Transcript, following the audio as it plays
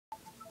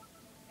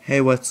Hey,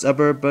 what's up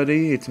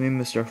everybody? It's me,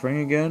 Mr. Frank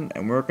again,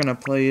 and we're gonna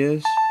play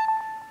is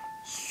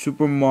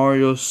Super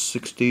Mario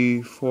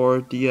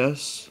 64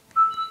 DS.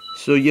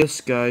 So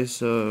yes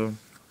guys, I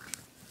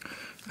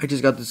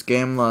just got this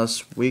game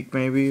last week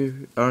maybe.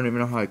 I don't even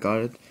know how I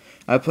got it.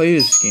 I played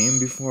this game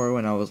before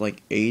when I was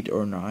like 8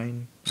 or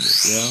 9.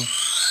 Yeah.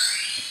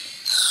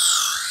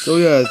 So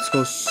yeah, it's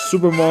called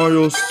Super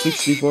Mario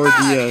 64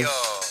 DS.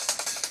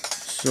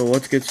 So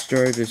let's get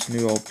started this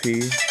new LP.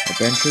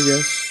 Adventure,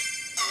 yes.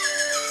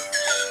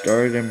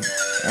 Start and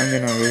I'm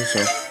gonna erase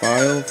a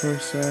file for a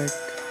sec.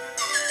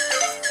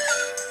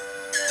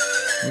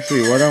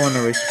 Actually, why do I want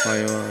to erase the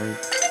file? I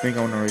think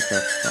I want to erase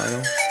that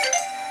file.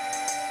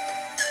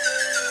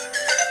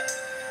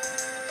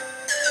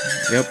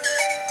 Yep.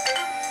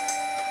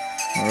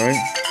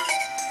 Alright.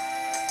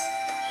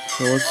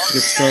 So let's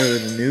get started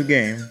with a new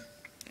game.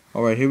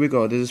 Alright, here we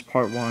go. This is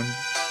part 1. Dear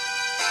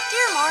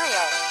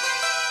Mario,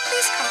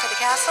 please come to the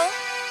castle.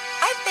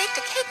 I've baked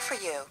a cake for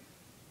you.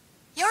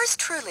 Yours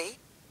truly,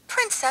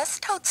 Princess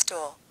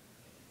Toadstool.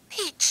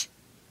 Peach.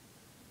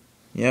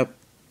 Yep.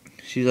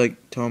 She's like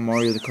telling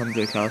Mario to come to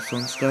the castle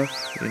and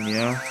stuff. And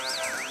yeah.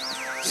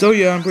 So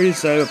yeah, I'm pretty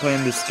excited about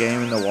playing this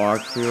game in the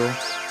walkthrough.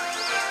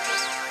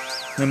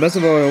 And best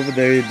of all, over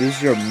there, this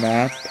is your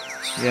map.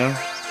 Yeah.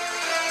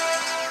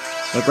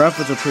 The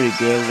graphics are pretty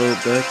good a little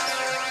bit.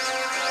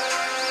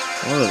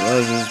 All it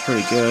was is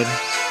pretty good.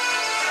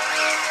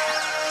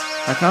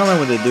 I kinda like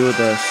what they do with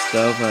the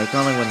stuff. I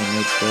kinda like when they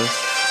make this,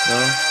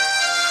 though.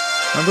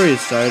 I'm pretty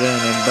excited,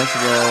 and then best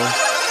of all,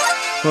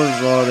 close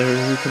of all,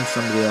 here comes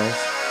somebody else.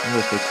 I'm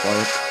gonna stay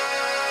quiet.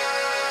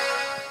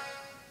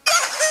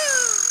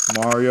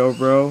 Mario,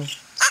 bro.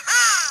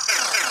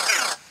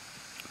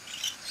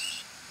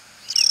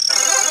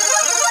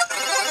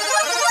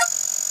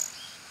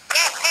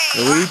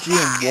 Luigi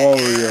and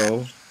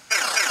Wario.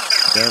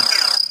 Yep.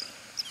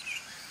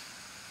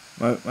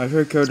 My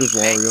favorite character is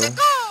Wario.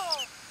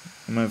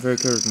 And my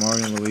favorite character is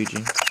Mario and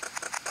Luigi.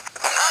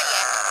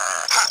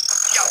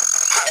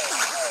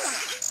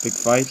 Big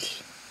fight.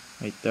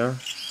 Right there.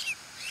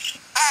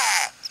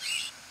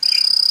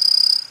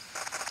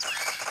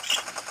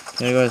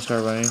 Then you guys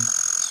start running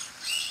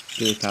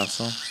to the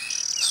castle.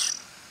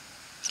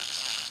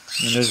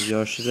 And there's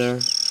Yoshi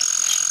there.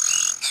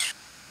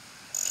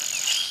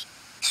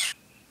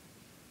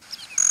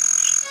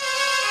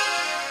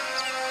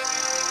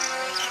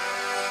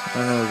 I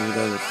don't know what you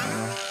guys are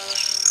now.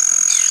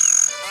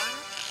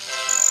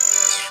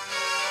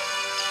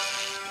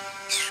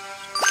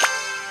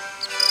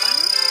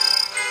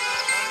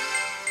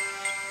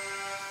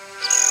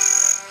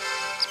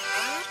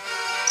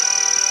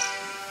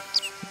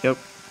 Yep.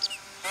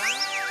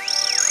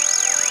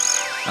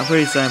 I'm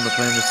pretty excited about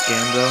playing this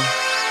game though.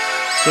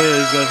 So yeah,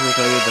 these guys will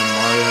tell you that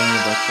Mario hit me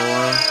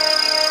before.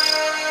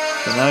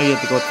 So now you have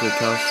to go to the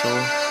castle.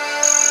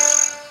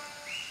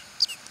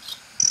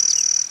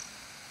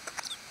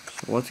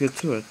 So let's get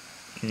to it.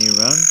 Can you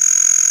run?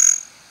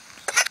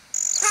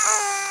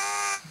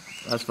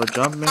 That's for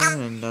jumping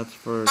and that's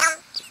for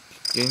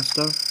getting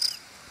stuff.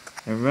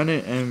 And run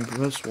it and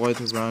press Y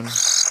to run.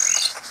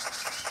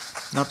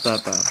 Not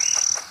that bad.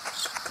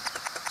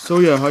 So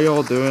yeah, how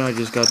y'all doing? I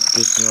just got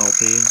this new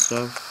LP and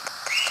stuff.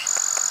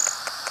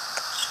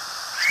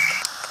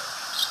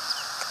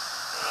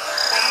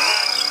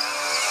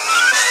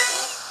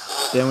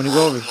 Then when you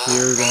go over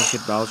here, you're gonna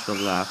get Bowser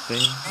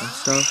laughing and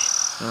stuff.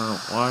 I don't know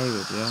why,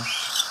 but yeah.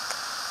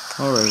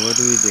 Alright, what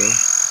do we do?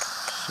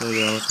 So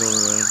yeah, let's go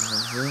over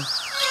here.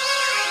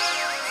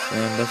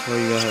 And that's where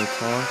you gotta have a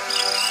talk.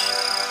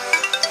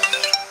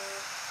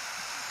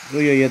 So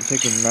yeah, you have to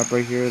take the map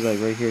right here. Like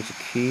right here is a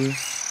key.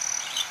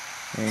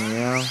 And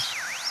yeah.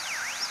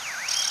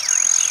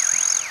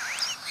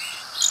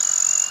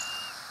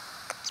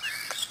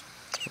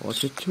 So let's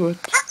get to it.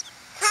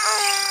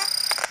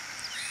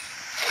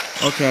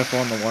 Okay, I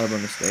fell in the water by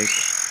mistake.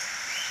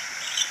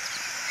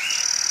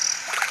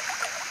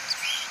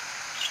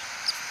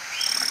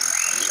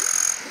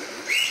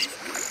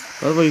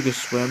 By the way, you can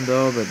swim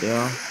though, but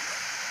yeah.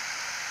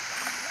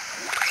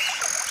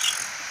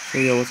 So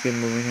yeah, let's get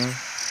moving here.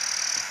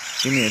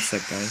 Give me a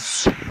sec,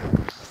 guys.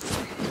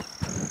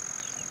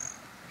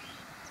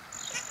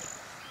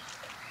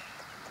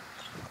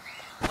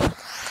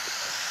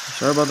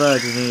 Sorry about that, I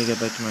just need to get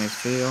back to my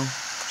video.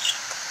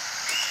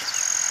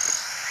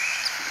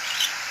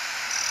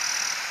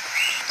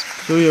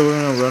 So yeah,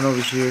 we're gonna run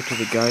over here to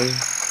the guy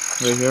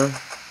right here.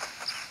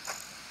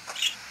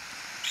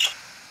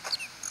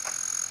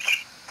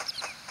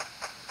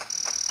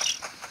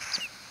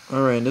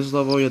 Alright, in this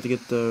level you have to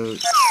get the...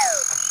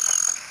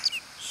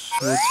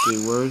 So let's see,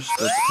 where's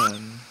the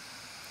 10?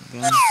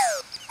 Again?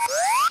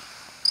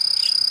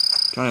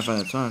 Trying to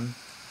find the 10.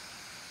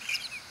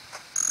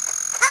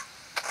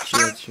 So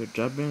that's your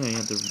jumping and you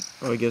have to...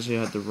 Oh, I guess you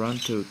have to run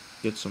to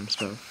get some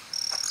stuff.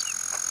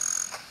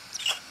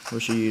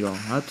 Which you don't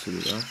have to do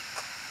that.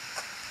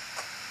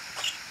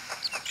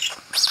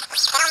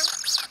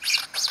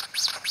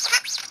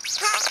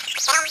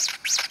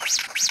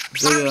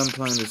 So yeah, I'm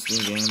playing this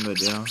new game, but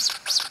yeah.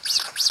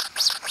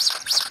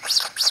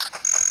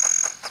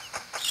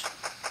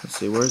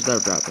 see, where's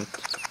that rabbit?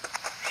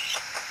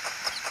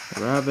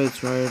 The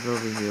rabbit's right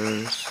over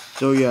here.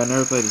 So yeah, I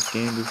never played this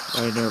game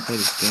before. I did play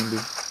this game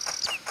but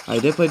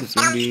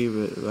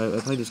I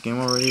played this game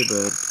already,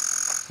 but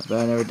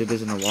I never did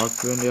this in a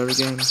walkthrough in the other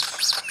games.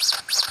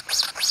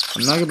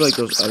 I'm not gonna be like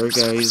those other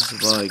guys,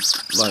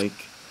 like,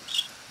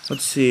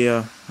 let's see,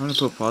 I'm gonna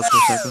put pause for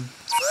a second.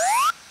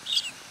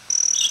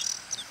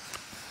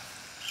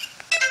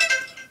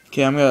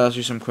 Okay, I'm gonna ask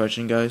you some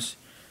question, guys.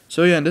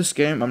 So yeah, in this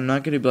game, I'm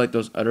not gonna be like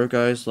those other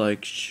guys,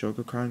 like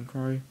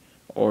Shokukan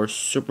or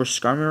Super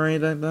Scummy or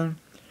anything like that.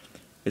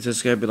 It's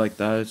just gonna be like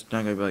that. It's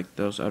not gonna be like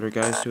those other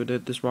guys who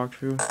did this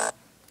walkthrough.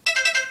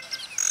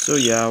 So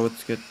yeah,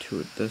 let's get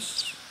to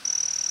this.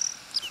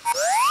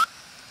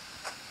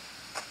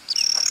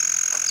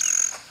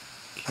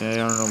 Okay,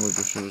 I don't know what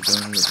she was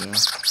doing, but yeah.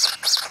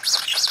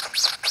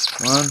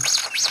 Come on.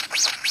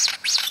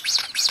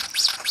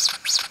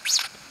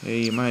 Hey,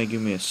 you might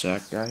give me a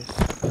sec, guys.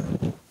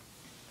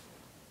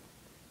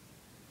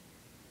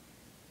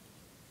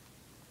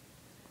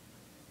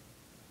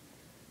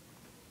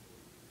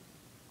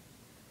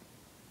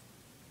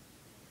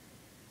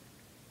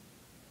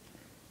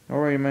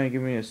 Alright, you might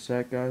give me a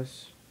sec,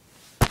 guys.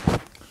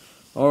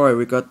 Alright,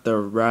 we got the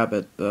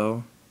rabbit,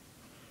 though.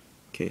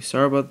 Okay,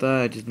 sorry about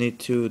that. I just need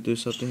to do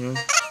something here.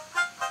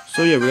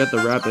 So yeah, we got the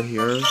rabbit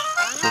here.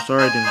 So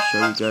sorry I didn't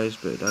show you guys,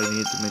 but I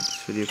need to make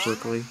this video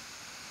quickly.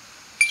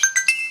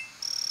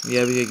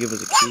 Yeah, we can give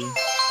us a key.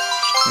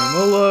 And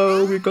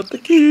hello, we got the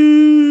key.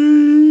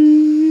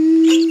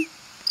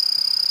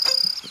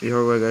 You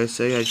heard what I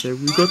say? I said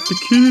we got the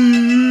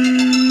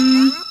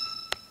key.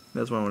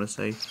 That's what I want to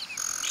say.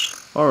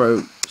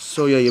 Alright,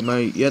 so yeah, you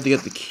have to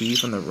get the key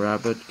from the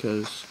rabbit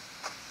because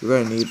you're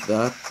gonna need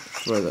that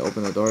for to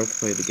open the door to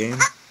play the game.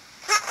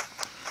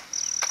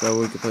 That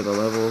way we can play the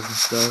levels and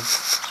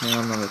stuff. Yeah,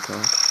 I'm not gonna talk.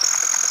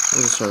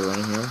 Let's just start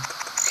running here.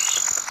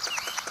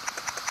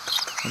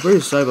 I'm pretty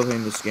excited about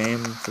playing this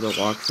game for the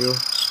walkthrough.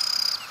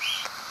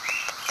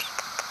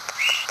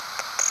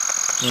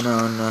 And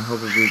I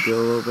hope it'll be good a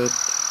little bit.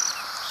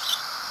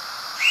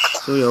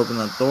 So we open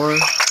that door, and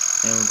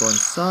we go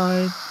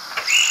inside.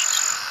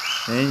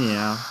 And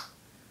yeah.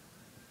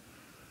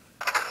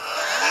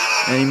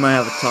 And you might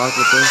have a talk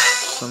with this,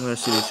 so I'm gonna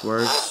see these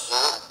words.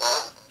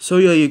 So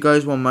yeah, you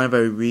guys won't mind if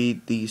I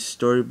read the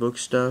storybook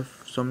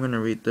stuff, so I'm gonna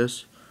read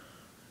this.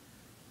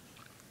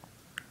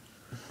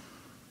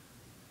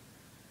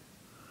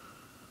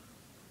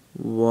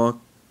 Walk,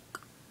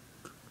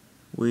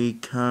 we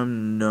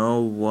come no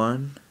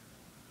one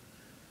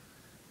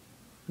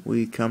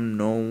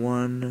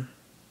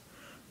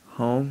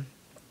home.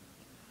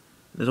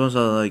 This one's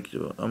like,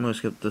 I'm gonna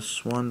skip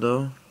this one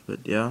though,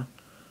 but yeah.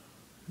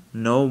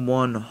 No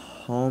one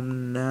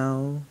home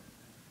now.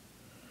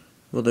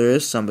 Well, there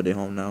is somebody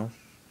home now.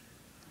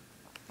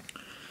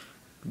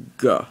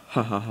 Gah,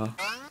 ha ha ha.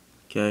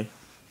 Okay.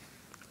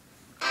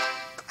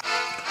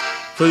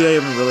 So yeah, I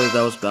even realized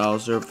that was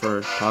Bowser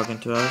for talking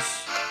to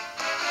us.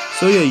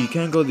 So yeah, you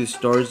can't go to these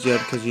stores yet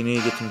because you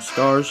need to get some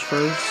stars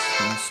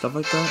first and stuff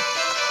like that.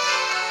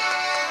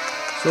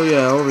 So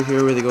yeah, over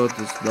here we go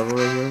to this level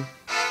right here.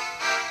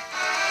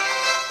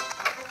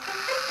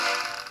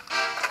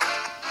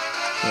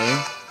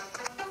 Okay.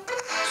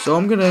 So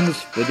I'm gonna end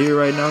this video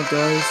right now,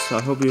 guys. I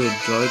hope you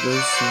enjoyed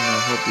this, and I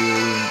hope you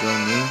really enjoy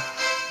me.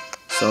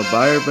 So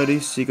bye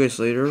everybody, see you guys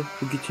later.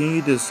 We'll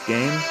continue this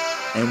game,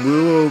 and we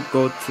will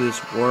go to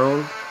this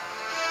world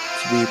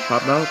to be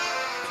popped out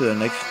to the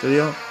next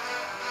video.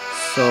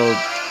 So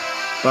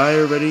bye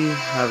everybody,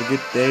 have a good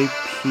day,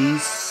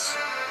 peace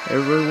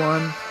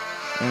everyone,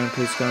 and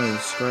please comment and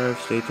subscribe,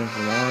 stay tuned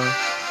for more.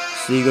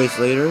 See you guys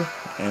later,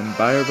 and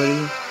bye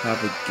everybody,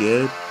 have a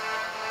good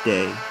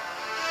day.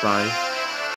 Bye.